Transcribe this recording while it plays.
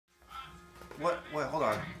What? Wait, hold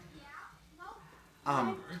on.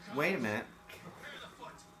 Wait a minute.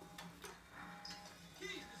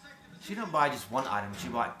 She didn't buy just one item. She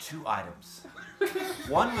bought 2 items.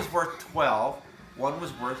 One was worth 12. One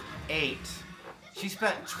was worth 8. She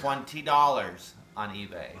spent $20 on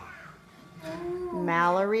eBay.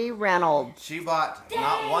 Mallory Reynolds. She bought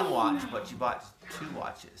not one watch, but she bought 2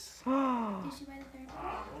 watches. Did she buy the third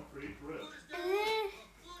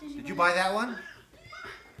one? Did you buy that one?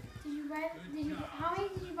 How many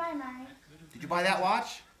did you buy, Mary? Did you buy that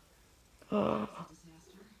watch?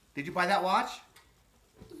 Did you buy that watch?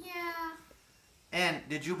 Yeah. And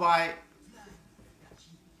did you buy...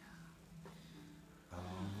 Oh my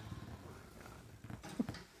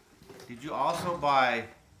God. Did you also buy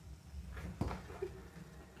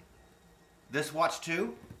this watch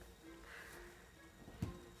too?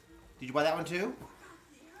 Did you buy that one too?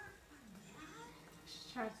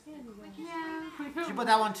 Yeah. Did you buy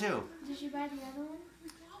that one too? Did you buy the other one?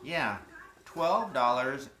 Yeah.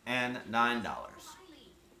 $12 and $9.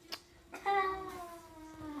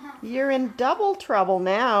 You're in double trouble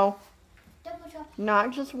now. Double trouble.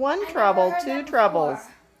 Not just one I trouble, never heard 2 that troubles.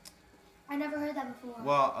 before. I never heard that before.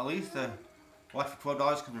 Well, at least the watch for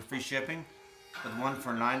 $12 comes with free shipping. But the one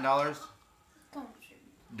for $9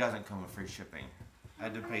 doesn't come with free shipping. I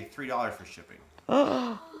had to pay $3 for shipping.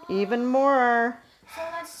 Even more. So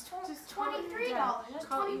that's $23. That's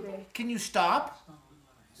 $20. Can you stop?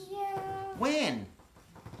 Yeah. When?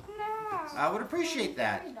 No. I would appreciate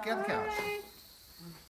that. Get on the couch.